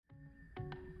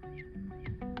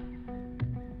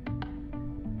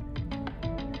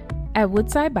At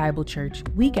Woodside Bible Church,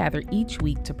 we gather each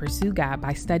week to pursue God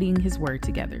by studying His Word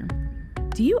together.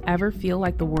 Do you ever feel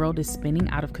like the world is spinning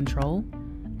out of control?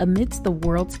 Amidst the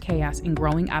world's chaos and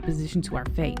growing opposition to our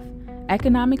faith,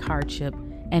 economic hardship,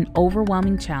 and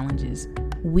overwhelming challenges,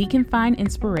 we can find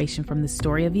inspiration from the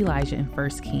story of Elijah in 1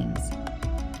 Kings.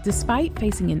 Despite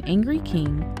facing an angry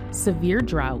king, severe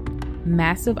drought,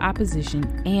 massive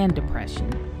opposition, and depression,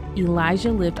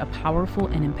 Elijah lived a powerful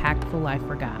and impactful life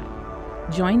for God.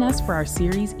 Join us for our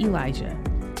series, Elijah,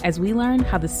 as we learn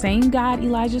how the same God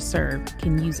Elijah served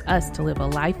can use us to live a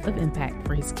life of impact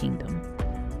for His kingdom.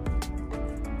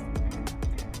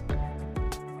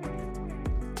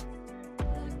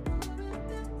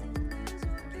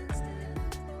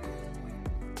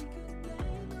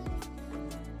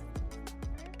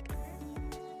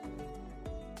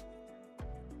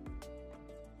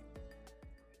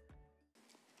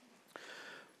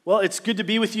 Well, it's good to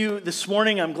be with you this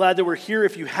morning. I'm glad that we're here.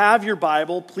 If you have your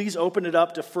Bible, please open it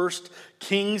up to 1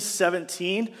 Kings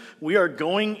 17. We are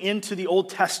going into the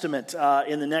Old Testament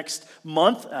in the next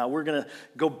month. We're going to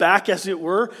go back, as it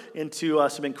were, into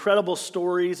some incredible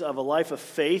stories of a life of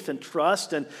faith and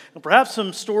trust, and perhaps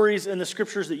some stories in the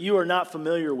Scriptures that you are not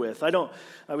familiar with.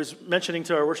 I was mentioning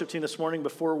to our worship team this morning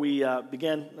before we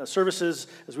began services,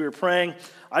 as we were praying,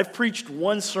 I've preached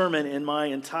one sermon in my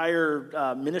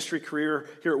entire ministry career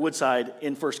here at Woodside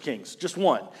in 1 Kings, just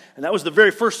one. And that was the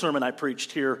very first sermon I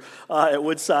preached here at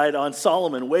Woodside on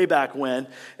Solomon way back when.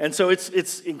 And so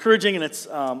it's encouraging and it's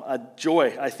a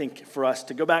joy, I think, for us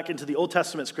to go back into the Old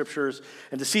Testament Scriptures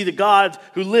and to see the God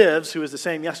who lives, who is the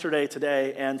same yesterday,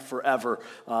 today, and forever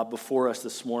before us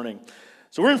this morning.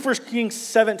 So we're in 1 Kings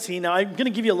 17. Now, I'm going to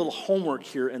give you a little homework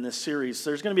here in this series.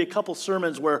 There's going to be a couple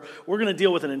sermons where we're going to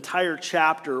deal with an entire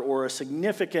chapter or a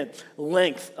significant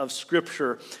length of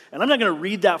Scripture. And I'm not going to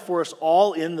read that for us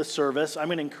all in the service. I'm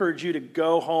going to encourage you to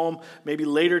go home maybe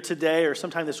later today or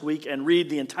sometime this week and read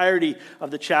the entirety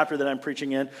of the chapter that I'm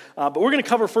preaching in. But we're going to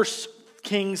cover 1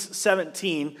 Kings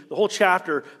 17, the whole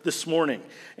chapter, this morning.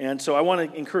 And so I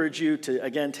want to encourage you to,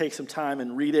 again, take some time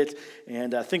and read it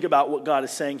and think about what God is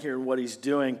saying here and what He's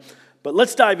doing. But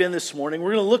let's dive in this morning.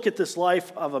 We're going to look at this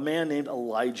life of a man named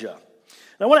Elijah.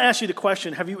 And I want to ask you the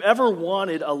question, have you ever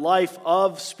wanted a life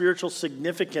of spiritual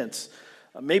significance?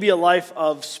 Maybe a life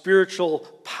of spiritual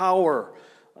power,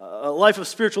 a life of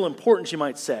spiritual importance, you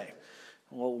might say.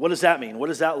 Well, what does that mean? What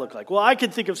does that look like? Well, I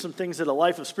can think of some things that a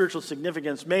life of spiritual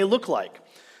significance may look like.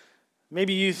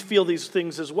 Maybe you feel these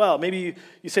things as well. Maybe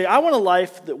you say, I want a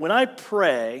life that when I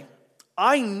pray,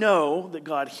 I know that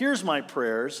God hears my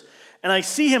prayers, and I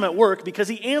see Him at work because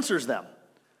He answers them.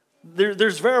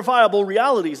 There's verifiable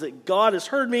realities that God has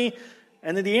heard me,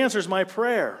 and that He answers my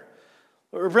prayer.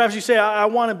 Or perhaps you say, I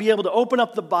want to be able to open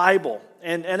up the Bible,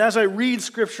 and as I read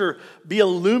Scripture, be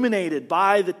illuminated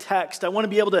by the text. I want to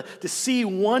be able to see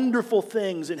wonderful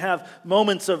things and have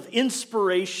moments of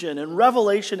inspiration and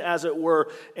revelation, as it were,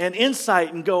 and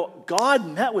insight, and go, God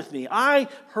met with me. I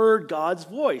heard God's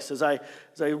voice as I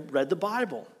read the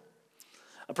Bible.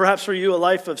 Perhaps for you, a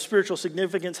life of spiritual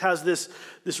significance has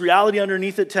this reality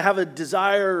underneath it to have a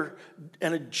desire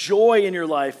and a joy in your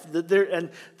life, and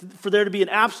for there to be an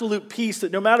absolute peace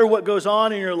that no matter what goes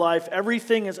on in your life,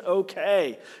 everything is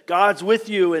okay. God's with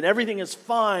you and everything is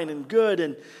fine and good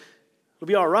and it'll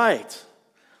be all right.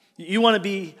 You want to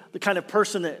be the kind of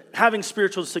person that, having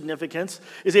spiritual significance,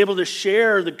 is able to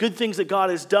share the good things that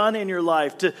God has done in your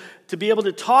life, to be able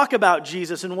to talk about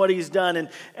Jesus and what He's done,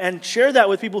 and share that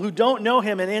with people who don't know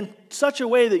Him, and in such a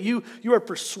way that you are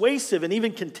persuasive and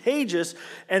even contagious,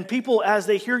 and people, as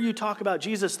they hear you talk about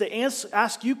Jesus, they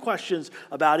ask you questions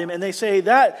about Him, and they say,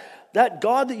 that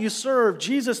God that you serve,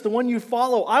 Jesus, the one you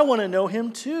follow, I want to know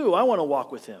Him too. I want to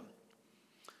walk with Him.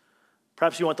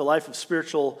 Perhaps you want the life of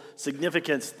spiritual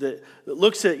significance that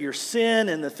looks at your sin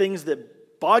and the things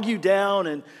that bog you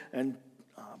down and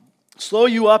slow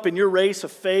you up in your race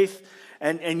of faith.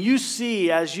 And you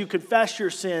see, as you confess your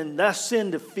sin, that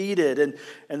sin defeated.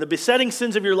 And the besetting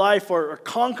sins of your life are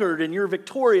conquered, and you're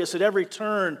victorious at every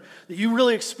turn. That you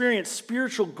really experience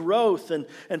spiritual growth and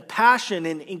passion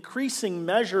and increasing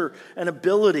measure and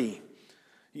ability.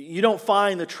 You don't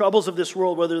find the troubles of this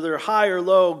world, whether they're high or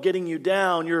low, getting you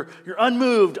down. You're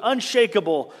unmoved,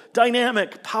 unshakable,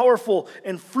 dynamic, powerful,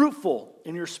 and fruitful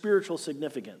in your spiritual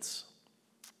significance.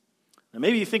 Now,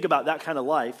 maybe you think about that kind of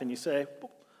life and you say,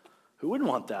 who wouldn't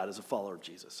want that as a follower of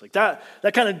Jesus? Like that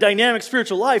kind of dynamic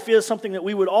spiritual life is something that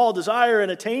we would all desire and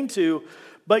attain to,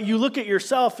 but you look at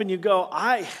yourself and you go,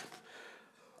 I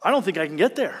don't think I can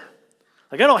get there.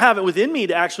 Like, I don't have it within me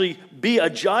to actually be a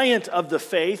giant of the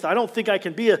faith. I don't think I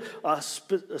can be a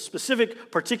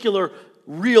specific, particular,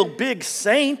 real big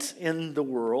saint in the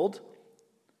world.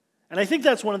 And I think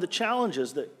that's one of the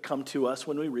challenges that come to us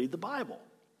when we read the Bible.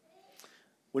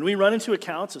 When we run into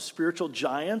accounts of spiritual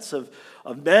giants, of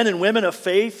men and women of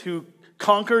faith who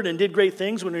conquered and did great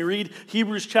things, when we read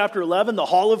Hebrews chapter 11, the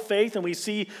hall of faith, and we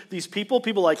see these people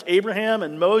like Abraham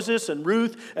and Moses and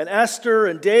Ruth and Esther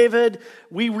and David,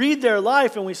 we read their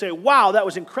life and we say, wow, that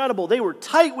was incredible. They were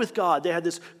tight with God. They had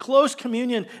this close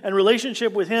communion and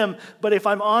relationship with Him. But if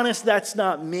I'm honest, that's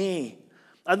not me.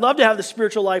 I'd love to have the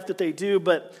spiritual life that they do,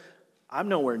 but I'm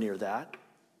nowhere near that.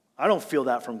 I don't feel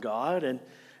that from God.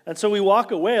 And so we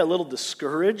walk away a little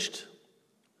discouraged.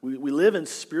 We live in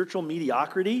spiritual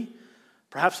mediocrity.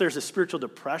 Perhaps there's a spiritual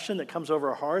depression that comes over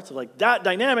our hearts. Like, that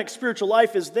dynamic spiritual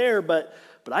life is there, but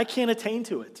I can't attain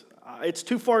to it. It's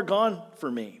too far gone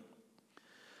for me.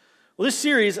 Well, this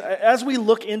series, as we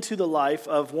look into the life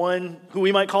of one who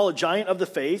we might call a giant of the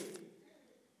faith,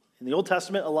 in the Old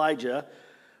Testament, Elijah,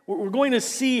 we're going to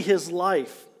see his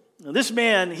life. Now, this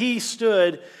man, he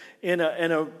stood in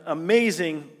an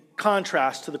amazing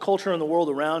contrast to the culture and the world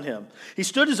around him. He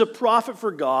stood as a prophet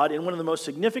for God in one of the most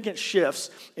significant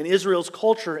shifts in Israel's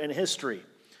culture and history.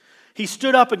 He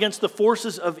stood up against the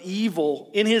forces of evil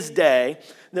in his day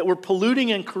that were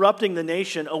polluting and corrupting the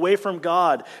nation away from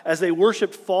God as they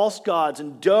worshiped false gods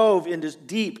and dove into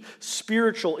deep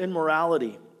spiritual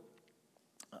immorality.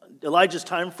 Elijah's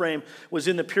time frame was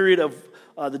in the period of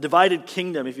the divided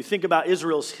kingdom. If you think about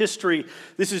Israel's history,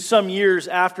 this is some years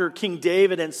after King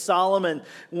David and Solomon,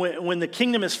 when the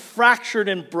kingdom is fractured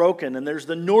and broken, and there's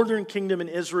the northern kingdom in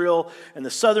Israel and the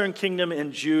southern kingdom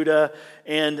in Judah,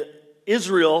 and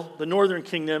Israel, the northern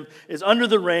kingdom, is under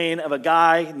the reign of a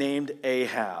guy named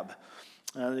Ahab.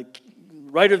 The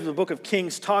writer of the book of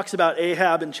Kings talks about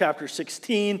Ahab in chapter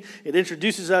 16. It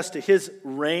introduces us to his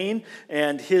reign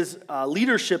and his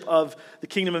leadership of the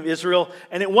kingdom of Israel,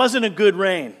 and it wasn't a good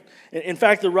reign. In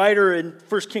fact, the writer in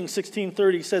 1 Kings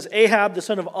 16:30 says, Ahab, the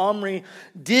son of Omri,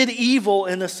 did evil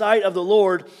in the sight of the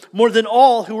Lord more than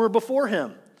all who were before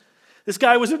him. This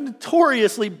guy was a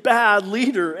notoriously bad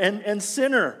leader and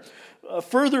sinner.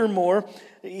 Furthermore,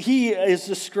 he is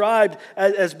described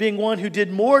as being one who did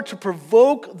more to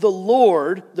provoke the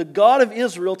Lord, the God of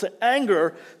Israel, to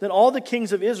anger than all the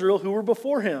kings of Israel who were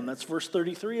before him. That's verse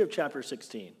 33 of chapter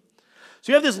 16.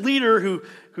 So you have this leader who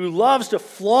loves to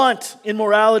flaunt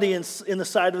immorality in the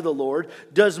sight of the Lord,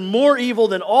 does more evil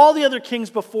than all the other kings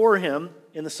before him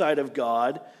in the sight of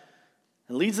God,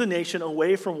 and leads the nation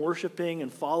away from worshiping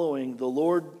and following the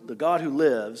Lord, the God who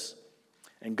lives.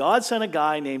 And God sent a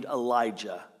guy named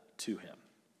Elijah to him.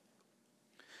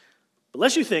 But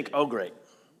lest you think, oh great,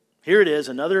 here it is,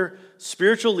 another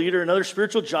spiritual leader, another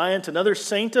spiritual giant, another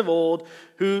saint of old,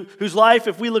 whose life,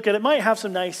 if we look at it, might have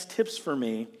some nice tips for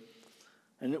me.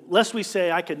 And lest we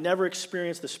say, I could never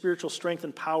experience the spiritual strength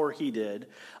and power he did,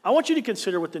 I want you to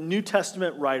consider what the New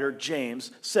Testament writer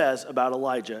James says about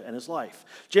Elijah and his life.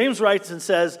 James writes and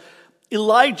says,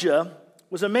 Elijah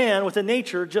was a man with a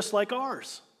nature just like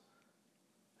ours.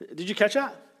 Did you catch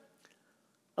that?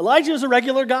 Elijah is a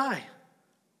regular guy.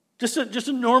 Just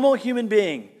a normal human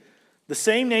being. The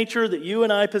same nature that you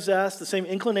and I possess, the same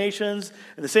inclinations,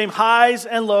 and the same highs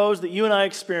and lows that you and I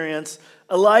experience,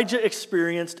 Elijah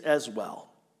experienced as well.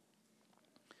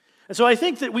 And so I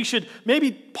think that we should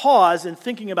maybe pause in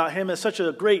thinking about him as such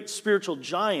a great spiritual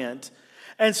giant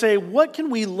and say, what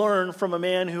can we learn from a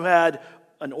man who had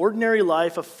an ordinary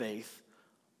life of faith,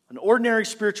 an ordinary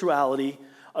spirituality,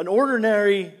 an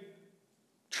ordinary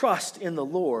trust in the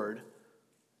Lord,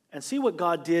 and see what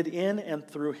God did in and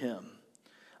through him.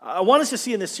 I want us to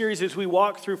see in this series as we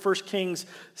walk through 1 Kings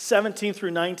 17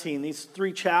 through 19, these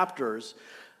 3 chapters,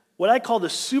 what I call the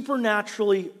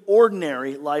supernaturally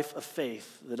ordinary life of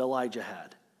faith that Elijah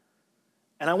had.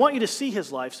 And I want you to see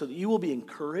his life so that you will be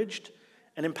encouraged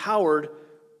and empowered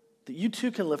that you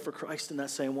too can live for Christ in that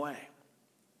same way.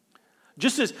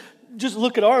 Just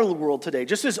look at our world today.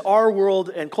 Just as our world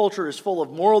and culture is full of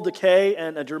moral decay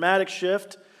and a dramatic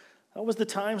shift, that was the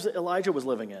times that Elijah was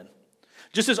living in.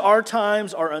 Just as our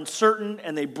times are uncertain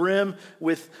and they brim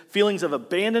with feelings of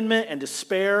abandonment and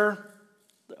despair,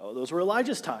 those were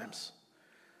Elijah's times.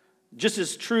 Just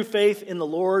as true faith in the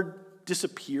Lord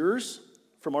disappears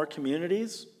from our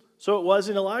communities, so it was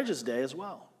in Elijah's day as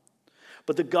well.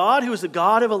 But the God who is the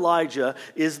God of Elijah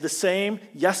is the same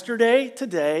yesterday,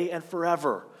 today, and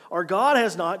forever. Our God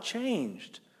has not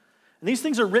changed. And these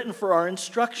things are written for our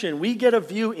instruction. We get a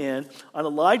view in on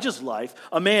Elijah's life,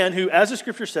 a man who, as the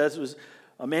scripture says, was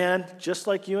a man just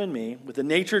like you and me, with a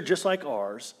nature just like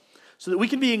ours, so that we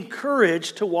can be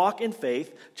encouraged to walk in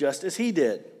faith just as he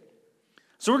did.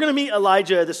 So we're going to meet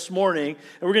Elijah this morning,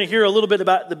 and we're going to hear a little bit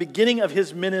about the beginning of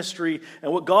his ministry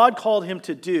and what God called him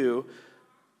to do.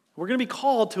 We're going to be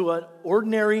called to an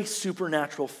ordinary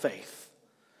supernatural faith.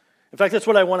 In fact, that's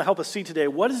what I want to help us see today.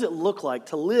 What does it look like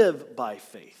to live by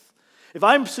faith? If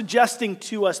I'm suggesting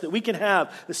to us that we can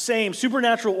have the same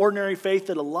supernatural, ordinary faith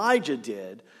that Elijah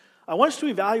did, I want us to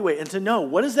evaluate and to know,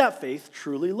 what does that faith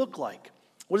truly look like?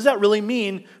 What does that really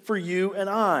mean for you and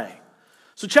I?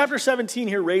 So chapter 17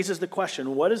 here raises the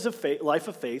question, what does a life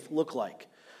of faith look like?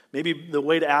 Maybe the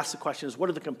way to ask the question is, what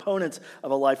are the components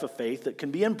of a life of faith that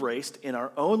can be embraced in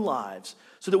our own lives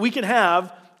so that we can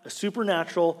have a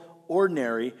supernatural,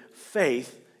 ordinary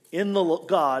faith in the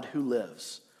God who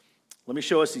lives? Let me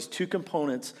show us these two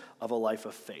components of a life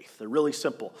of faith. They're really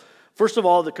simple. First of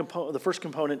all, the first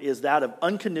component is that of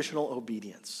unconditional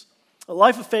obedience. A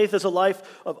life of faith is a life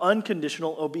of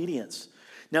unconditional obedience.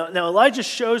 Now Elijah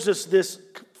shows us this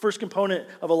first component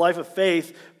of a life of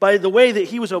faith by the way that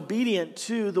he was obedient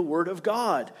to the Word of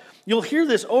God. You'll hear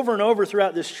this over and over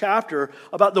throughout this chapter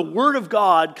about the Word of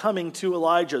God coming to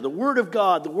Elijah. The Word of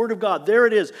God, the Word of God. There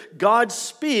it is. God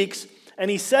speaks, and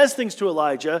he says things to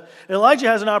Elijah, and Elijah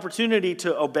has an opportunity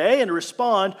to obey and to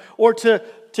respond, or to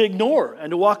ignore and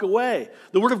to walk away.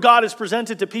 The Word of God is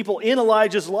presented to people in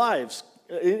Elijah's life.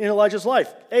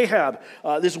 Ahab,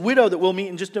 this widow that we'll meet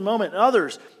in just a moment, and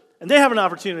others. And they have an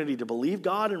opportunity to believe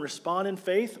God and respond in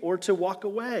faith or to walk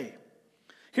away.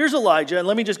 Here's Elijah, and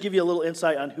let me just give you a little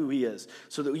insight on who he is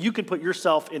so that you can put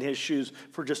yourself in his shoes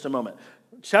for just a moment.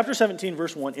 Chapter 17,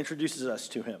 verse 1 introduces us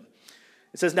to him.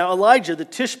 It says, "Now Elijah, the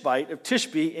Tishbite of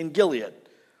Tishbe in Gilead."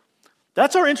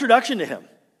 That's our introduction to him.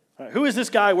 All right, who is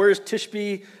this guy? Where is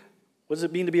Tishbe? What does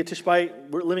it mean to be a Tishbite?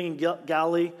 We're living in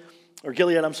Gilead.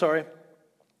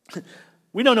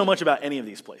 We don't know much about any of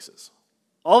these places.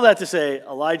 All that to say,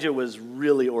 Elijah was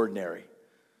really ordinary.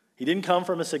 He didn't come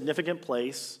from a significant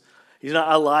place. He's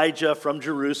not Elijah from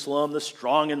Jerusalem, the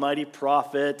strong and mighty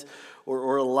prophet,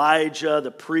 or Elijah, the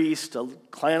priest, a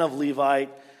clan of Levite.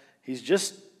 He's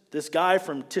just this guy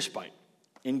from Tishbite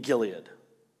in Gilead.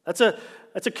 That's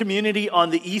a community on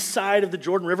the east side of the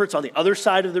Jordan River. It's on the other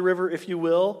side of the river, if you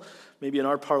will. Maybe in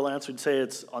our parlance, we'd say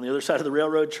it's on the other side of the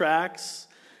railroad tracks.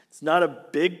 It's not a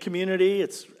big community.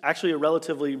 It's actually a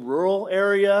relatively rural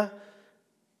area.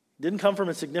 Didn't come from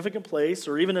a significant place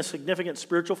or even a significant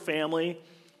spiritual family.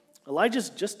 Elijah's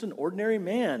just an ordinary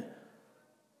man.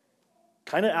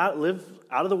 Kind of live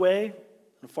out of the way in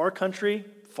a far country,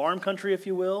 farm country, if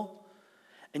you will.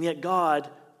 And yet God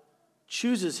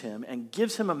chooses him and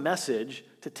gives him a message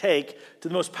to take to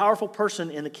the most powerful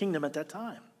person in the kingdom at that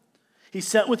time. He's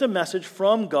sent with a message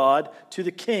from God to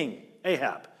the king,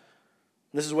 Ahab.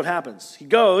 This is what happens. He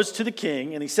goes to the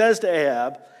king and he says to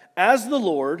Ahab, "As the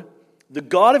Lord, the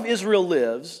God of Israel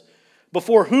lives,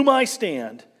 before whom I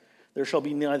stand, there shall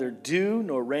be neither dew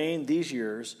nor rain these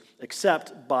years,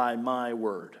 except by my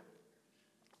word."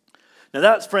 Now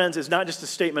that, friends, is not just a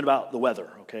statement about the weather,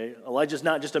 okay? Elijah's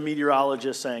not just a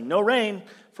meteorologist saying, "No rain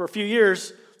for a few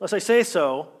years, unless I say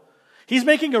so." He's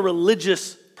making a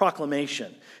religious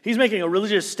proclamation. He's making a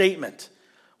religious statement.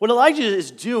 What Elijah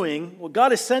is doing, what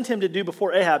God has sent him to do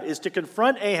before Ahab, is to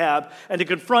confront Ahab and to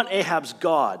confront Ahab's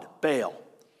god, Baal.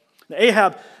 Now,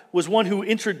 Ahab was one who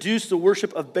introduced the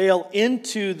worship of Baal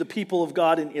into the people of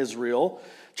God in Israel.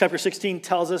 Chapter 16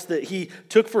 tells us that he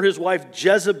took for his wife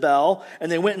Jezebel,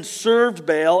 and they went and served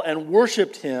Baal and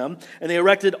worshiped him, and they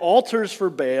erected altars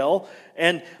for Baal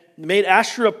and made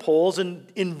Asherah poles and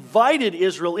invited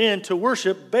Israel in to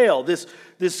worship Baal, this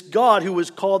god who was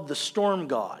called the storm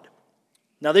god.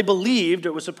 Now they believed,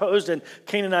 it was supposed in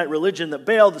Canaanite religion, that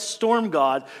Baal, the storm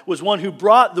god, was one who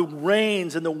brought the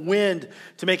rains and the wind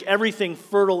to make everything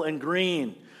fertile and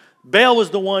green. Baal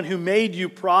was the one who made you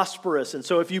prosperous. And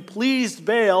so if you pleased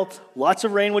Baal, lots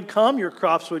of rain would come, your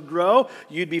crops would grow,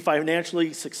 you'd be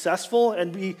financially successful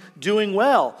and be doing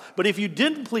well. But if you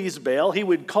didn't please Baal, he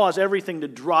would cause everything to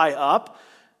dry up.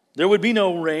 There would be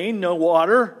no rain, no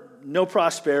water, no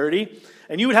prosperity.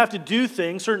 And you would have to do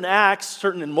things, certain acts,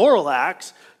 certain immoral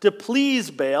acts, to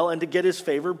please Baal and to get his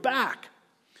favor back.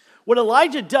 What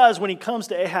Elijah does when he comes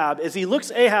to Ahab is he looks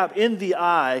Ahab in the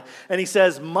eye and he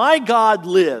says, "My God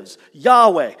lives,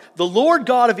 Yahweh, the Lord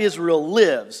God of Israel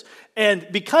lives. And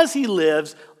because he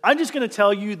lives, I'm just going to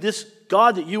tell you this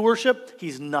God that you worship,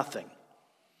 he's nothing.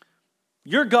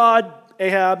 Your God,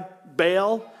 Ahab,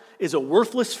 Baal, is a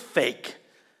worthless fake.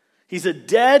 He's a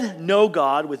dead no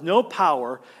God with no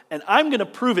power, and I'm going to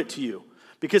prove it to you.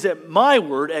 Because at my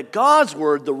word, at God's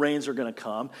word, the rains are going to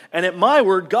come. And at my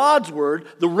word, God's word,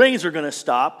 the rains are going to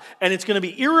stop. And it's going to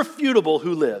be irrefutable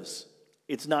who lives.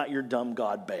 It's not your dumb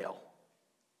god Baal.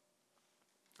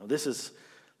 Now, this is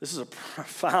a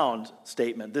profound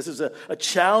statement. This is a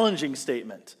challenging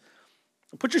statement.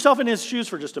 Put yourself in his shoes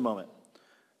for just a moment.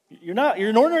 You're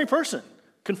an ordinary person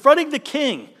confronting the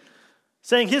king,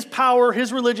 saying his power,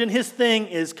 his religion, his thing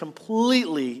is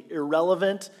completely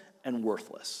irrelevant and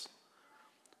worthless.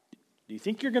 Do you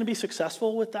think you're going to be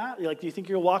successful with that? Do you think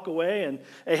you'll walk away and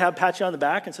Ahab pats you on the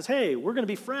back and says, hey, we're going to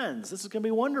be friends. This is going to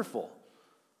be wonderful.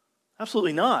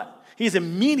 Absolutely not. He's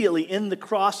immediately in the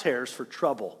crosshairs for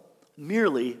trouble,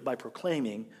 merely by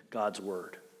proclaiming God's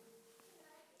word.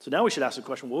 So now we should ask the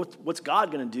question, well, what's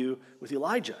God going to do with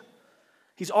Elijah?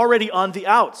 He's already on the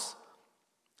outs.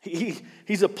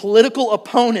 He's a political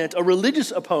opponent, a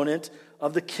religious opponent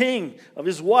of the king, of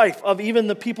his wife, of even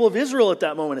the people of Israel at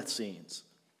that moment, it seems.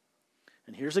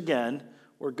 And here's again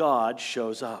where God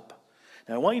shows up.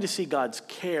 Now I want you to see God's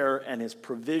care and his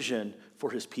provision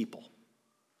for his people.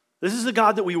 This is the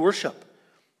God that we worship.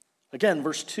 Again,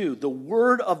 verse 2, the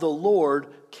word of the Lord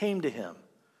came to him.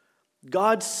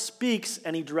 God speaks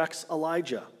and he directs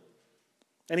Elijah.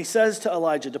 And he says to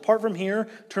Elijah, depart from here,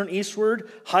 turn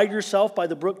eastward, hide yourself by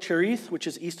the brook Cherith, which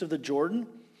is east of the Jordan,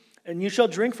 and you shall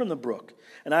drink from the brook.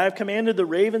 And I have commanded the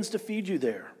ravens to feed you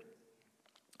there.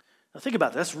 Now think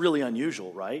about that. That's really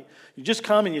unusual, right? You just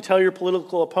come and you tell your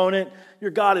political opponent,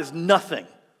 your God is nothing.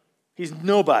 He's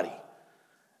nobody.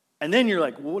 And then you're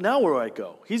like, well, now where do I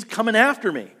go? He's coming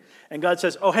after me. And God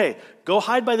says, oh, hey, go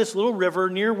hide by this little river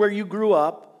near where you grew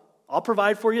up. I'll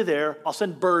provide for you there. I'll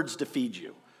send birds to feed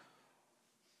you.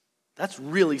 That's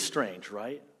really strange,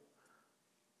 right?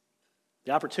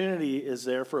 The opportunity is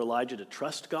there for Elijah to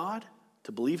trust God,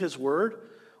 to believe his word,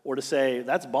 or to say,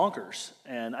 that's bonkers,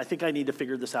 and I think I need to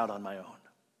figure this out on my own.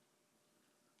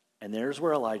 And there's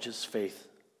where Elijah's faith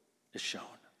is shown.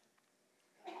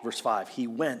 Verse 5, he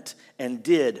went and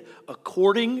did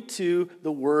according to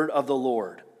the word of the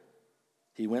Lord.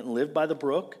 He went and lived by the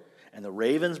brook, and the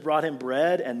ravens brought him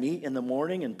bread and meat in the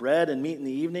morning, and bread and meat in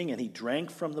the evening, and he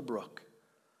drank from the brook.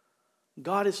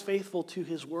 God is faithful to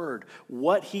his word.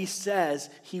 What he says,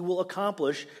 he will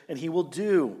accomplish, and he will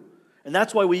do. And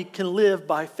that's why we can live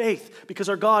by faith, because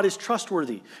our God is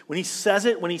trustworthy. When he says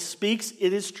it, when he speaks,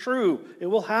 it is true. It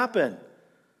will happen.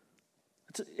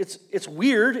 It's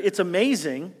weird. It's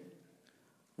amazing.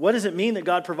 What does it mean that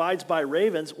God provides by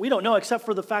ravens? We don't know, except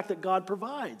for the fact that God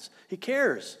provides. He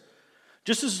cares.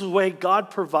 Just as the way God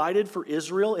provided for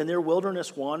Israel in their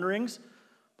wilderness wanderings,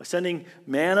 by sending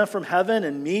manna from heaven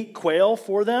and meat, quail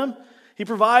for them, he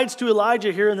provides to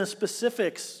Elijah here in the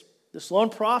specifics, this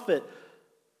lone prophet,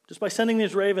 just by sending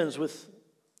these ravens with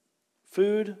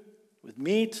food, with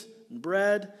meat and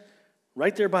bread,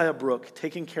 right there by a brook,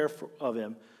 taking care of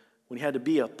him when he had to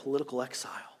be a political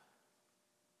exile.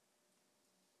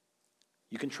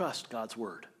 You can trust God's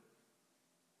word.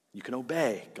 You can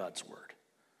obey God's word.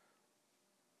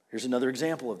 Here's another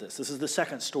example of this. This is the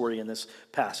second story in this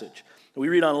passage. We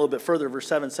read on a little bit further. Verse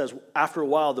 7 says, after a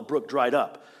while, the brook dried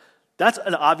up. That's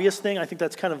an obvious thing. I think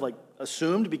that's kind of like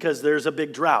assumed because there's a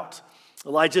big drought.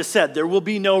 Elijah said, there will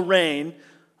be no rain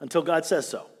until God says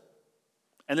so.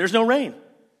 And there's no rain.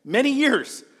 Many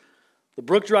years. The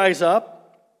brook dries up.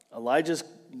 Elijah's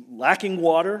lacking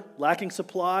water, lacking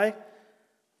supply.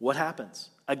 What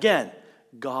happens? Again,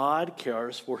 God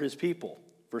cares for his people.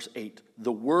 Verse 8,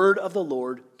 the word of the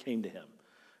Lord came to him.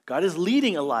 God is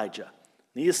leading Elijah.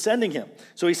 He is sending him.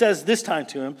 So he says this time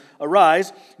to him,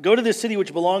 arise, go to this city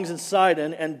which belongs in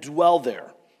Sidon and dwell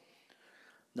there.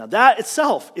 Now that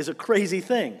itself is a crazy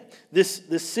thing. This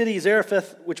city,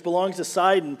 Zarephath, which belongs to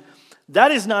Sidon,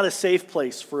 that is not a safe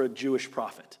place for a Jewish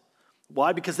prophet.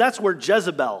 Why? Because that's where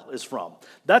Jezebel is from.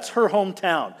 That's her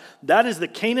hometown. That is the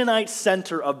Canaanite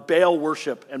center of Baal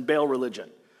worship and Baal religion.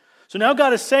 So now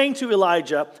God is saying to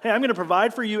Elijah, hey, I'm going to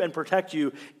provide for you and protect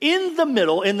you in the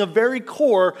middle, in the very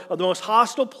core of the most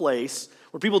hostile place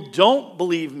where people don't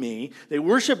believe me, they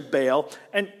worship Baal,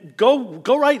 and go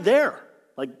right there.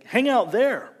 Like, hang out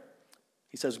there.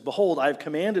 He says, behold, I have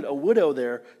commanded a widow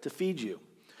there to feed you.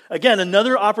 Again,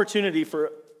 another opportunity for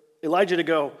Elijah to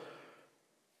go,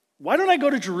 why don't I go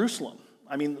to Jerusalem?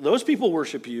 I mean, those people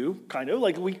worship you, kind of.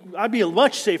 I'd be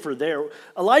much safer there.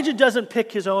 Elijah doesn't pick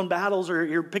his own battles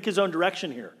or pick his own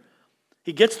direction here.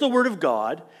 He gets the word of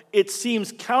God. It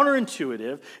seems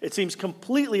counterintuitive. It seems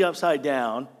completely upside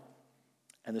down.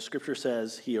 And the scripture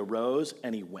says he arose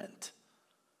and he went.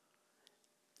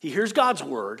 He hears God's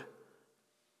word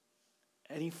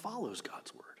and he follows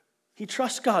God's word. He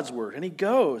trusts God's word and he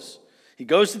goes. He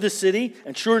goes to the city,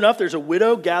 and sure enough, there's a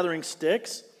widow gathering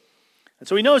sticks. And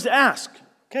so he knows to ask,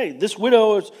 okay, this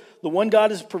widow is the one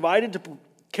God has provided to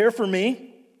care for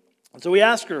me. And so he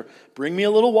asked her, bring me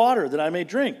a little water that I may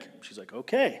drink. She's like,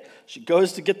 okay. She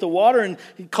goes to get the water, and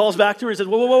he calls back to her and says,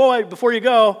 whoa, before you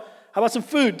go, how about some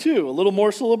food too? A little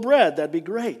morsel of bread, that'd be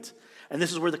great. And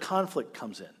this is where the conflict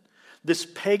comes in. This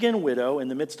pagan widow in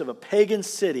the midst of a pagan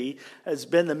city has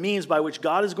been the means by which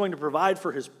God is going to provide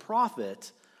for his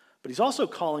prophet, but he's also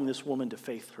calling this woman to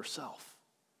faith herself.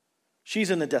 She's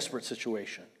in a desperate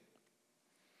situation.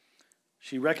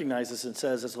 She recognizes and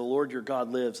says, as the Lord your God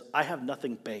lives, I have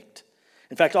nothing baked.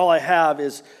 In fact, all I have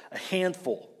is a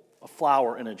handful of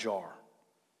flour in a jar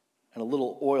and a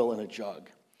little oil in a jug.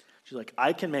 She's like,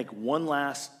 I can make one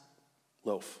last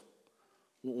loaf,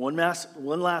 one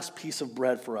last piece of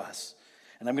bread for us.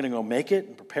 And I'm going to go make it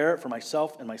and prepare it for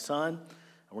myself and my son.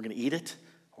 And we're going to eat it.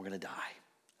 And we're going to die.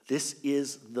 This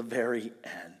is the very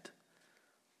end.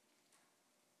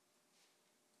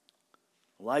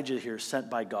 Elijah here is sent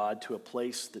by God to a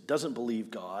place that doesn't believe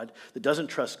God, that doesn't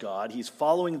trust God. He's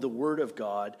following the word of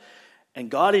God. And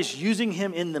God is using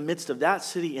him in the midst of that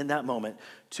city in that moment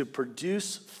to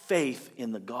produce faith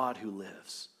in the God who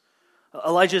lives.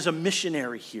 Elijah is a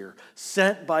missionary here,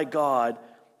 sent by God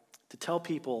to tell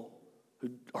people who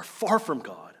are far from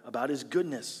God about his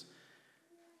goodness,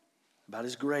 about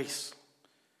his grace.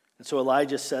 And so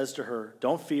Elijah says to her,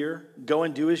 don't fear, go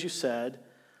and do as you said,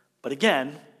 but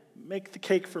again, make the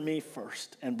cake for me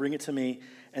first and bring it to me,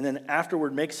 and then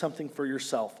afterward make something for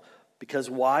yourself. Because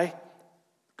why?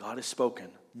 God has spoken.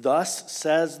 Thus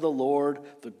says the Lord,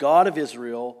 the God of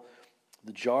Israel,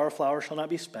 the jar of flour shall not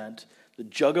be spent, the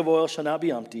jug of oil shall not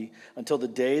be empty, until the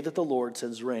day that the Lord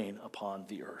sends rain upon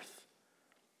the earth.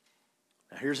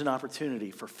 Now here's an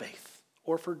opportunity for faith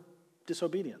or for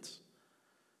disobedience.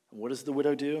 And what does the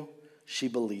widow do? She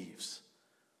believes.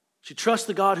 She trusts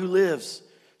the God who lives.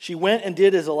 She went and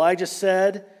did as Elijah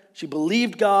said. She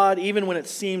believed God even when it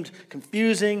seemed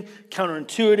confusing,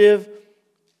 counterintuitive,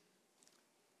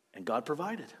 and God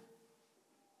provided.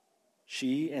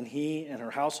 She and he and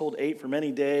her household ate for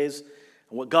many days.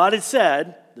 And what God had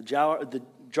said, the jar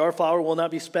of flour will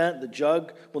not be spent, the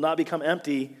jug will not become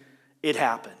empty, it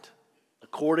happened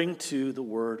according to the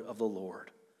word of the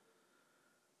Lord.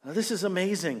 Now, this is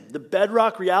amazing. The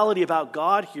bedrock reality about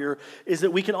God here is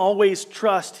that we can always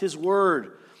trust his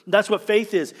word. That's what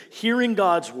faith is, hearing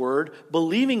God's word,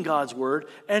 believing God's word,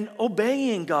 and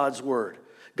obeying God's word.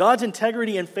 God's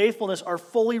integrity and faithfulness are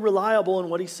fully reliable in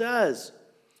what he says.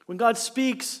 When God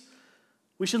speaks,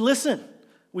 we should listen,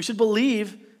 we should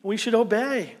believe, and we should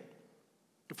obey.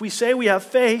 If we say we have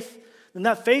faith, then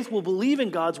that faith will believe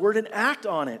in God's word and act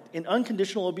on it in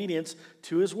unconditional obedience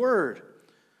to his word.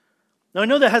 Now, I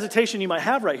know the hesitation you might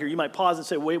have right here. You might pause and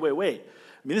say, wait.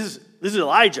 I mean, this is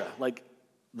Elijah, like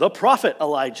the prophet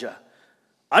Elijah.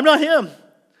 I'm not him.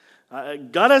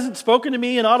 God hasn't spoken to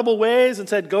me in audible ways and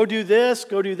said, go do this,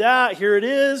 go do that, here it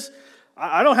is.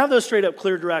 I don't have those straight up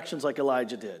clear directions like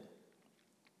Elijah did.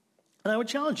 And I would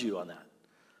challenge you on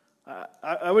that.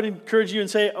 I would encourage you and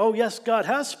say, oh yes, God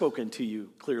has spoken to you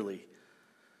clearly.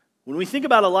 When we think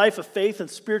about a life of faith and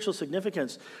spiritual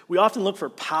significance, we often look for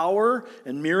power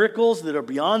and miracles that are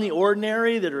beyond the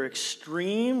ordinary, that are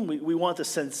extreme. We want the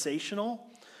sensational.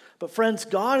 But friends,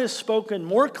 God has spoken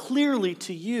more clearly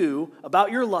to you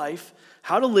about your life,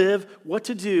 how to live, what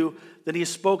to do, than he has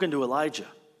spoken to Elijah.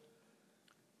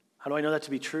 How do I know that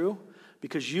to be true?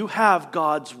 Because you have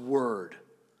God's word,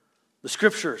 the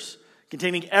scriptures,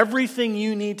 containing everything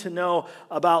you need to know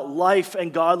about life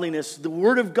and godliness. The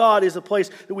word of God is a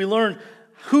place that we learn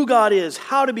who God is,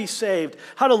 how to be saved,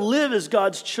 how to live as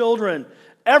God's children.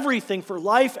 Everything for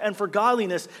life and for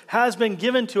godliness has been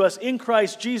given to us in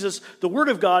Christ Jesus, the Word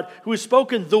of God, who has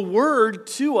spoken the Word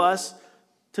to us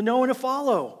to know and to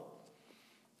follow.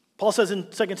 Paul says in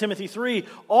 2 Timothy 3,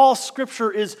 all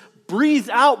Scripture is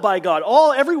breathed out by God.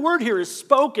 Every word here is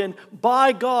spoken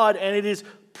by God, and it is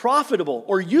profitable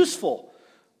or useful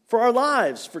for our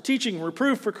lives, for teaching,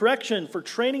 reproof, for correction, for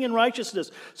training in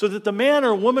righteousness, so that the man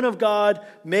or woman of God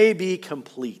may be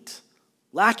complete,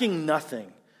 lacking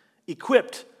nothing,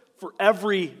 equipped for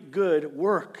every good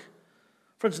work.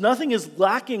 Friends, nothing is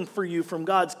lacking for you from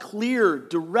God's clear,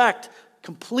 direct,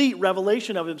 complete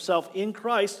revelation of himself in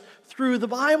Christ through the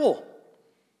Bible.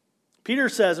 Peter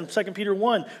says in 2 Peter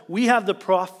 1, we have the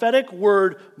prophetic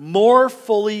word more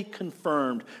fully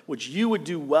confirmed, which you would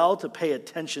do well to pay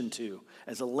attention to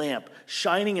as a lamp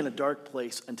shining in a dark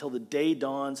place until the day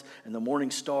dawns and the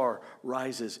morning star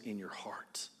rises in your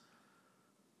heart.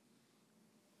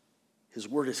 His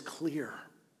word is clear.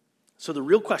 So the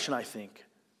real question, I think,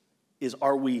 is,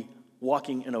 are we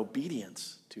walking in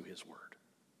obedience to his word?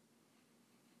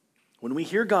 When we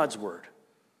hear God's word,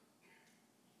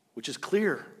 which is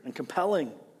clear and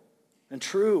compelling and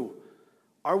true,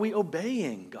 Are we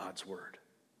obeying God's word?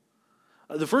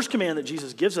 The first command that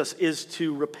Jesus gives us is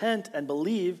to repent and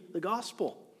believe the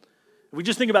gospel. If we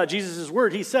just think about Jesus'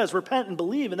 word, he says, repent and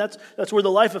believe, and that's where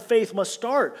the life of faith must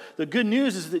start. The good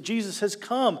news is that Jesus has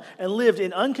come and lived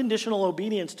in unconditional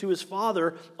obedience to his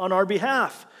Father on our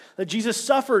behalf. That Jesus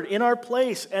suffered in our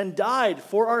place and died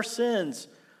for our sins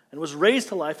and was raised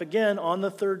to life again on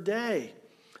the third day.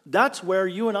 That's where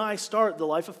you and I start the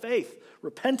life of faith,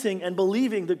 repenting and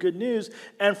believing the good news.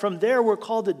 And from there, we're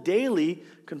called to daily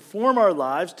conform our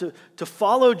lives to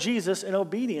follow Jesus in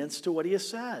obedience to what he has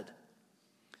said.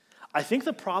 I think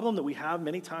the problem that we have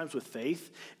many times with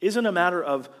faith isn't a matter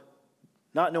of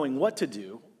not knowing what to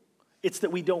do. It's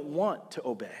that we don't want to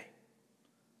obey.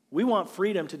 We want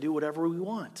freedom to do whatever we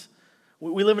want.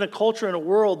 We live in a culture and a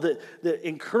world that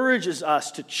encourages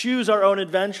us to choose our own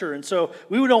adventure. And so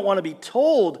we don't want to be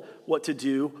told what to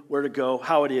do, where to go,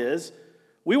 how it is.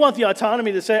 We want the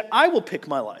autonomy to say, I will pick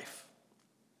my life.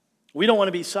 We don't want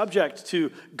to be subject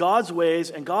to God's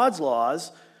ways and God's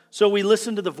laws. So we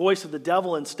listen to the voice of the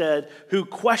devil instead, who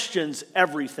questions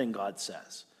everything God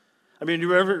says. I mean, do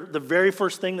you remember the very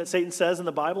first thing that Satan says in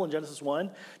the Bible in Genesis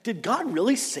 1? Did God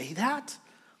really say that?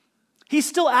 He's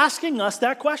still asking us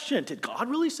that question. Did God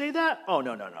really say that? Oh,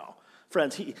 no.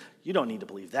 Friends, you don't need to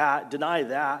believe that. Deny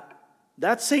that.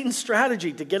 That's Satan's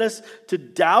strategy, to get us to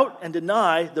doubt and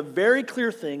deny the very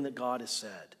clear thing that God has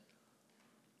said.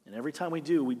 And every time we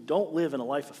do, we don't live in a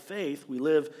life of faith. We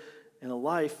live in a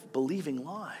life believing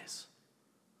lies.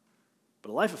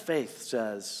 But a life of faith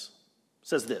says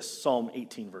this, Psalm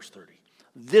 18, verse 30.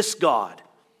 This God,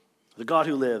 the God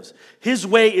who lives, his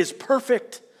way is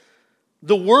perfect.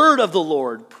 The word of the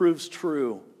Lord proves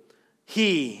true.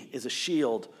 He is a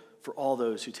shield for all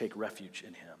those who take refuge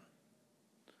in him.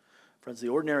 Friends, the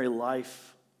ordinary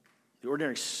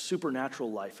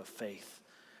supernatural life of faith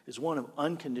is one of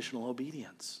unconditional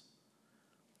obedience.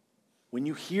 When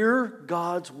you hear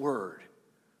God's word,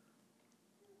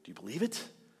 do you believe it?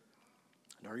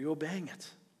 And are you obeying it?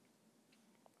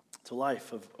 It's a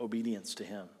life of obedience to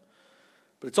him.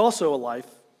 But it's also a life,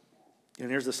 and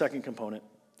here's the second component,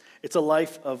 it's a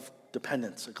life of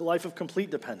dependence, a life of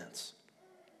complete dependence.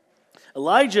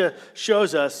 Elijah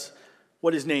shows us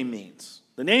what his name means.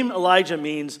 The name Elijah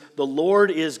means the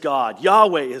Lord is God,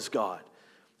 Yahweh is God.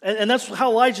 And that's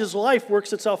how Elijah's life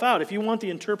works itself out. If you want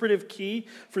the interpretive key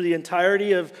for the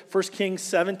entirety of 1 Kings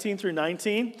 17 through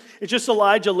 19, it's just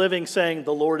Elijah living saying,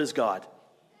 the Lord is God.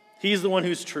 He's the one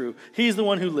who's true. He's the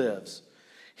one who lives.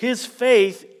 His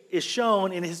faith is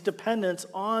shown in his dependence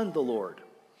on the Lord.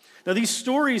 Now, these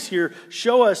stories here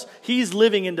show us he's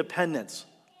living in dependence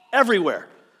everywhere.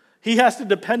 He has to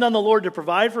depend on the Lord to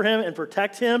provide for him and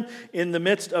protect him in the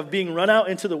midst of being run out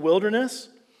into the wilderness.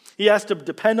 He has to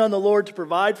depend on the Lord to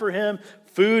provide for him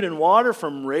food and water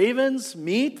from ravens,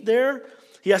 meat there.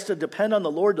 He has to depend on the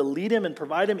Lord to lead him and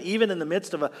provide him even in the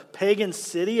midst of a pagan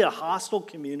city, a hostile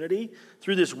community,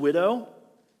 through this widow.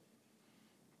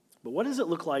 But what does it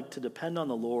look like to depend on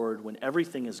the Lord when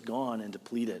everything is gone and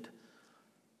depleted?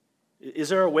 Is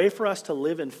there a way for us to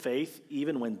live in faith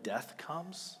even when death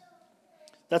comes?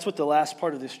 That's what the last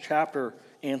part of this chapter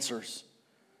answers.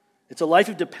 It's a life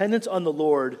of dependence on the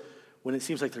Lord when it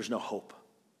seems like there's no hope,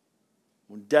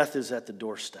 when death is at the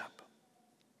doorstep.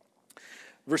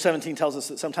 Verse 17 tells us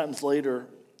that sometimes later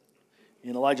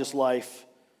in Elijah's life,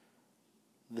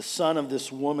 the son of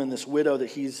this woman, this widow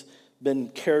that he's been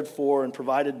cared for and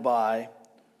provided by,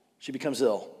 she becomes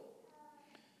ill.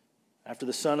 After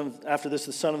this,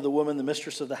 the son of the woman, the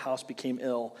mistress of the house, became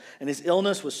ill, and his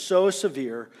illness was so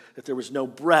severe that there was no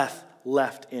breath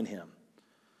left in him.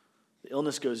 The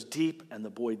illness goes deep, and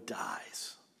the boy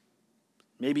dies,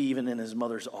 maybe even in his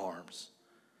mother's arms.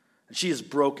 And she is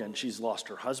broken. She's lost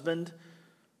her husband,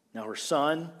 now her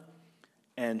son,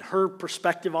 and her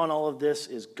perspective on all of this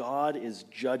is God is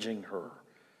judging her.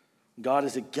 God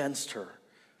is against her.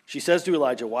 She says to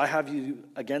Elijah, what have you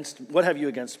against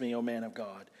me, O man of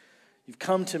God? You've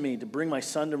come to me to bring my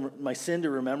sin to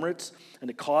remembrance and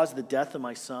to cause the death of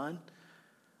my son.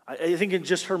 I think in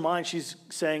just her mind, she's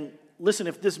saying, listen,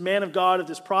 if this man of God, if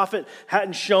this prophet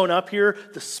hadn't shown up here,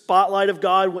 the spotlight of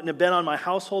God wouldn't have been on my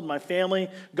household, my family.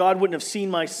 God wouldn't have seen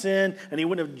my sin, and he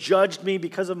wouldn't have judged me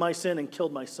because of my sin and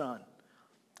killed my son.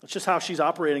 That's just how she's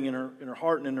operating in her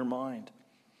heart and in her mind.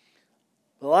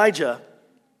 Elijah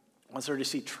wants her to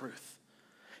see truth.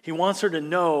 He wants her to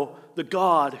know the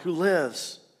God who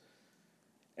lives.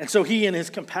 And so he, in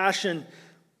his compassion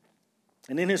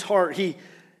and in his heart, he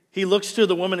looks to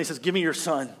the woman and he says, give me your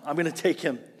son. I'm going to take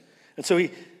him. And so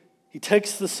he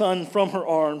takes the son from her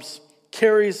arms,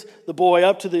 carries the boy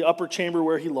up to the upper chamber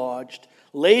where he lodged,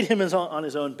 laid him on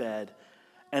his own bed,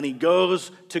 and he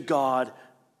goes to God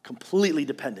completely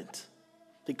dependent.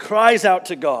 He cries out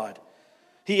to God.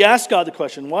 He asks God the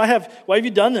question, why have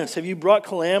you done this? Have you brought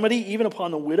calamity even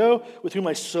upon the widow with whom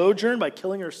I sojourn by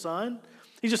killing her son?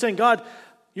 He's just saying, God,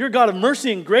 you're a God of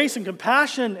mercy and grace and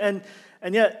compassion, and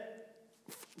yet,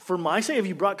 for my sake, have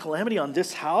you brought calamity on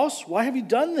this house? Why have you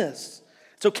done this?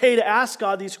 It's okay to ask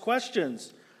God these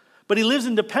questions, but he lives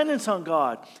in dependence on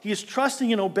God. He is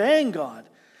trusting and obeying God.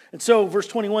 And so, verse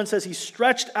 21 says, he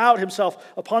stretched out himself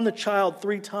upon the child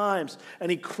 3 times, and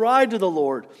he cried to the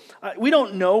Lord. We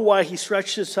don't know why he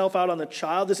stretched himself out on the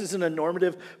child. This isn't a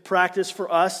normative practice for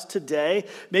us today.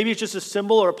 Maybe it's just a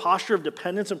symbol or a posture of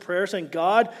dependence and prayer, saying,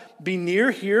 God, be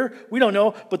near here. We don't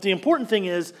know, but the important thing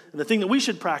is, and the thing that we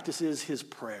should practice is his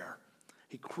prayer.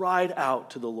 He cried out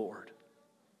to the Lord.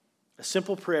 A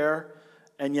simple prayer,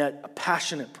 and yet a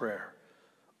passionate prayer.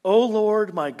 O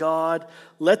Lord, my God,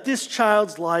 let this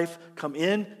child's life come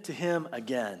in to him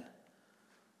again.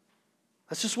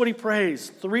 That's just what he prays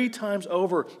 3 times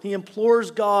over. He implores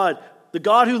God, the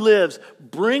God who lives,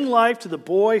 bring life to the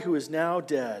boy who is now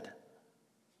dead.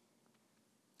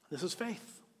 This is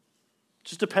faith.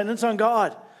 Just dependence on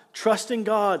God, trusting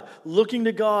God, looking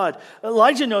to God.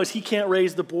 Elijah knows he can't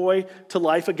raise the boy to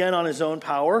life again on his own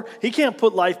power. He can't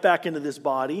put life back into this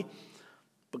body.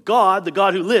 But God, the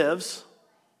God who lives,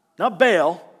 not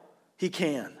Baal, he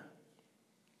can.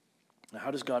 Now,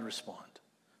 how does God respond?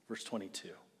 Verse 22.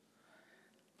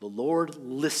 The Lord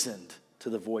listened to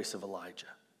the voice of Elijah.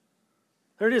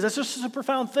 There it is. That's just a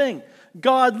profound thing.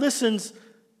 God listens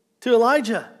to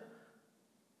Elijah.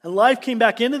 And life came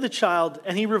back into the child,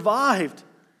 and he revived.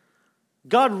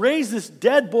 God raised this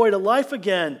dead boy to life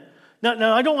again.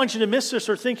 Now, I don't want you to miss this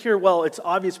or think here, well, it's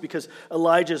obvious because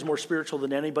Elijah is more spiritual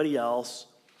than anybody else.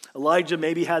 Elijah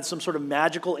maybe had some sort of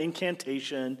magical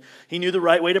incantation. He knew the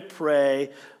right way to pray.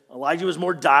 Elijah was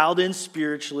more dialed in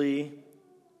spiritually.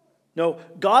 No,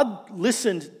 God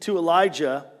listened to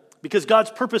Elijah because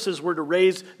God's purposes were to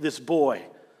raise this boy.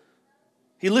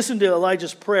 He listened to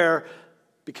Elijah's prayer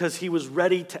because he was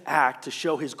ready to act to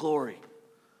show his glory.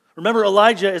 Remember,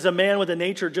 Elijah is a man with a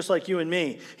nature just like you and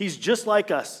me. He's just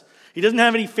like us. He doesn't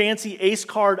have any fancy ace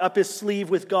card up his sleeve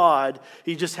with God.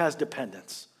 He just has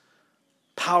dependence.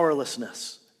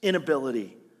 Powerlessness,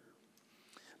 inability.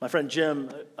 My friend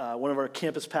Jim, one of our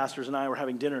campus pastors, and I were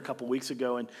having dinner a couple weeks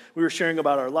ago, and we were sharing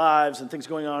about our lives and things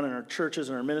going on in our churches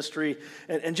and our ministry.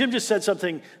 And Jim just said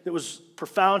something that was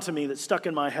profound to me that stuck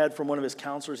in my head from one of his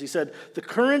counselors. He said, the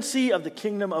currency of the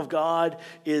kingdom of God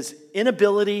is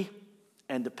inability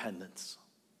and dependence.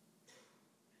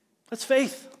 That's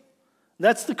faith.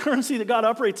 That's the currency that God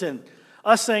operates in.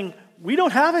 Us saying, we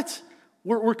don't have it.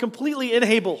 We're completely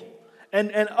unable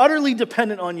and utterly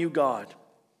dependent on you, God.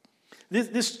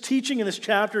 This teaching in this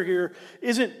chapter here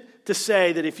isn't to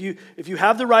say that if you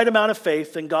have the right amount of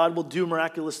faith, then God will do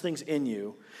miraculous things in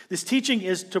you. This teaching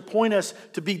is to point us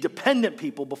to be dependent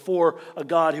people before a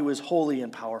God who is holy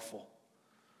and powerful.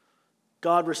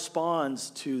 God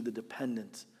responds to the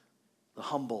dependent, the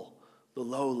humble, the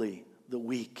lowly, the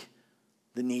weak,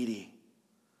 the needy.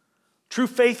 True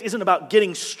faith isn't about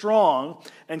getting strong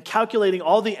and calculating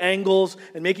all the angles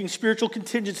and making spiritual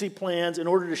contingency plans in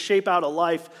order to shape out a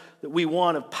life that we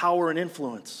want of power and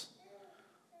influence.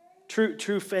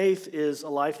 True faith is a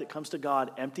life that comes to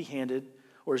God empty-handed,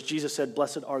 or as Jesus said,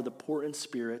 blessed are the poor in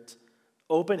spirit,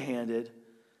 open-handed,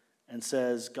 and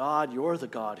says, God, you're the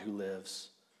God who lives.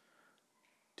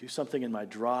 Do something in my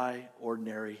dry,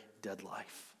 ordinary, dead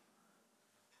life.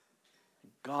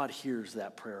 God hears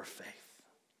that prayer of faith.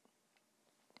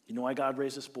 You know why God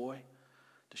raised this boy?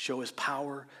 To show his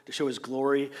power, to show his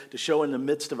glory, to show in the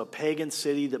midst of a pagan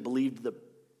city that believed that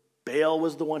Baal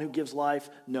was the one who gives life.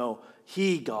 No,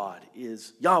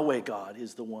 Yahweh God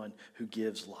is the one who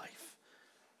gives life.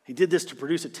 He did this to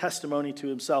produce a testimony to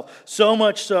himself, so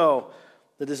much so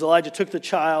that as Elijah took the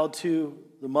child to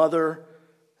the mother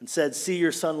and said, see,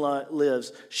 your son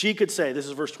lives, she could say, this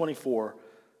is verse 24,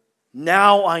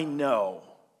 now I know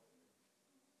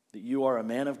that you are a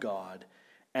man of God,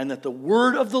 and that the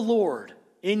word of the Lord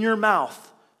in your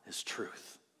mouth is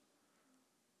truth.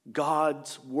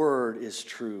 God's word is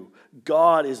true.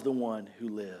 God is the one who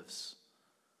lives.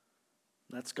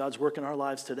 That's God's work in our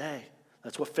lives today.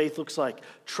 That's what faith looks like.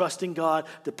 Trusting God,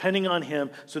 depending on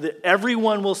him, so that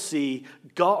everyone will see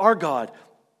God, our God,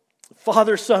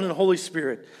 Father, Son, and Holy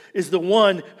Spirit, is the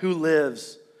one who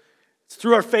lives. It's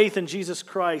through our faith in Jesus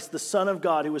Christ, the Son of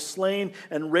God, who was slain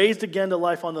and raised again to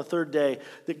life on the third day,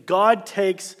 that God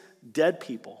takes dead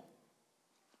people,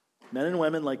 men and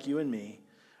women like you and me,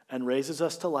 and raises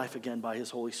us to life again by his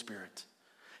Holy Spirit.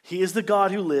 He is the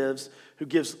God who lives, who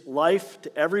gives life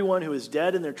to everyone who is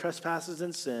dead in their trespasses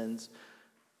and sins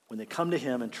when they come to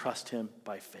him and trust him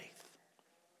by faith.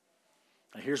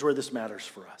 Now here's where this matters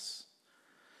for us.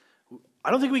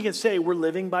 I don't think we can say we're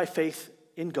living by faith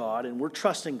in God and we're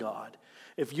trusting God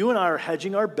if you and I are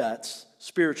hedging our bets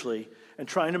spiritually and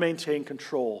trying to maintain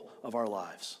control of our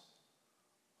lives.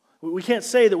 We can't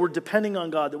say that we're depending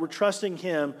on God, that we're trusting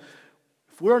him,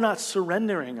 if we're not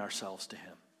surrendering ourselves to him.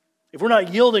 If we're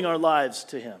not yielding our lives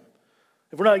to him,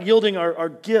 if we're not yielding our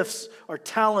gifts, our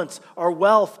talents, our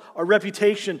wealth, our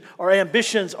reputation, our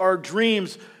ambitions, our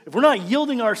dreams, if we're not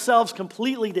yielding ourselves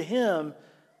completely to him,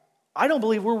 I don't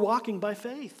believe we're walking by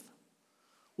faith.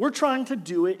 We're trying to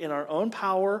do it in our own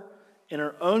power, in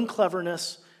our own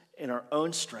cleverness, in our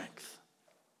own strength.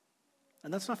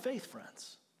 And that's not faith,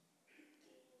 friends.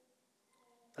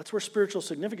 That's where spiritual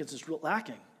significance is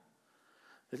lacking.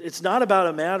 It's not about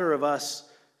a matter of us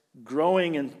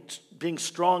growing and being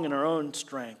strong in our own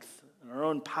strength, in our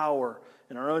own power,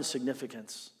 in our own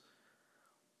significance.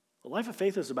 The life of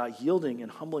faith is about yielding and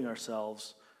humbling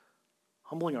ourselves,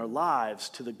 humbling our lives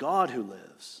to the God who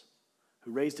lives,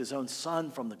 who raised his own son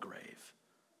from the grave.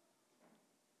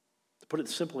 To put it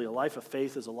simply, a life of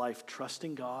faith is a life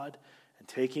trusting God and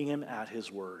taking him at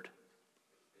his word.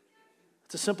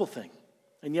 It's a simple thing,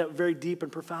 and yet a very deep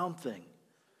and profound thing.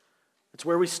 It's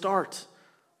where we start.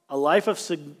 A life of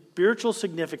spiritual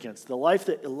significance, the life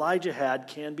that Elijah had,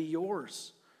 can be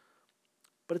yours.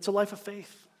 But it's a life of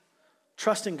faith,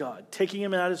 trusting God, taking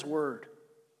him at his word.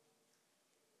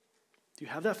 Do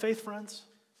you have that faith, friends?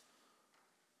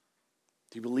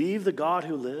 Do you believe the God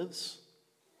who lives?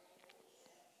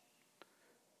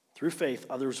 Through faith,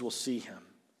 others will see him.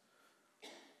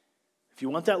 If you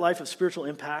want that life of spiritual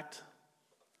impact,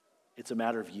 it's a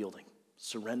matter of yielding,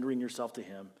 surrendering yourself to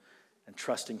him, and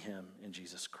trusting him in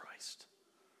Jesus Christ.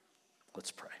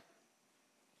 Let's pray.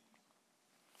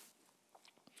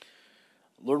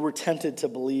 Lord, we're tempted to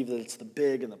believe that it's the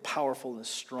big and the powerful and the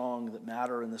strong that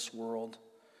matter in this world,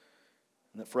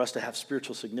 and that for us to have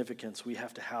spiritual significance, we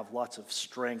have to have lots of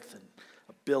strength and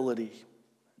ability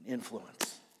and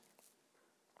influence.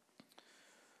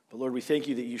 But Lord, we thank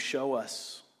you that you show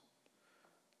us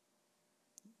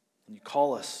and you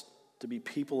call us to be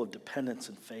people of dependence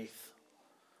and faith.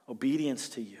 Obedience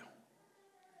to you.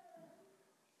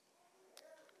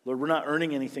 Lord, we're not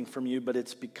earning anything from you, but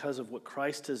it's because of what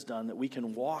Christ has done that we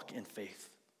can walk in faith.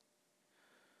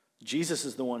 Jesus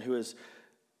is the one who has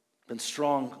been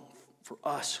strong for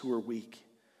us who are weak.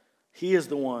 He is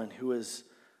the one who has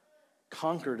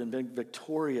conquered and been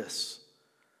victorious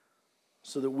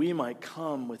so that we might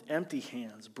come with empty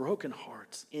hands, broken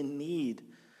hearts, in need,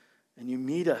 and you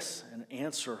meet us and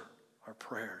answer our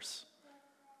prayers.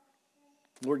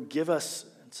 Lord, give us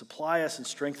and supply us and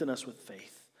strengthen us with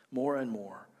faith more and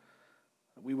more.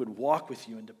 That we would walk with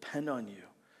you and depend on you.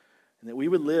 And that we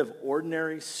would live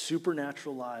ordinary,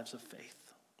 supernatural lives of faith.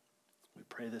 We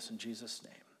pray this in Jesus'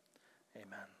 name.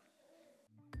 Amen.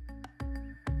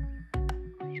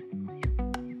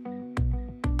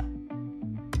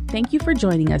 Thank you for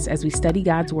joining us as we study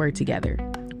God's Word together.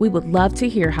 We would love to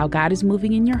hear how God is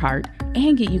moving in your heart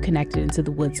and get you connected into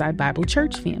the Woodside Bible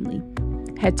Church family.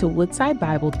 Head to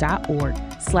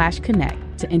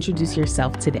woodsidebible.org/connect to introduce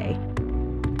yourself today.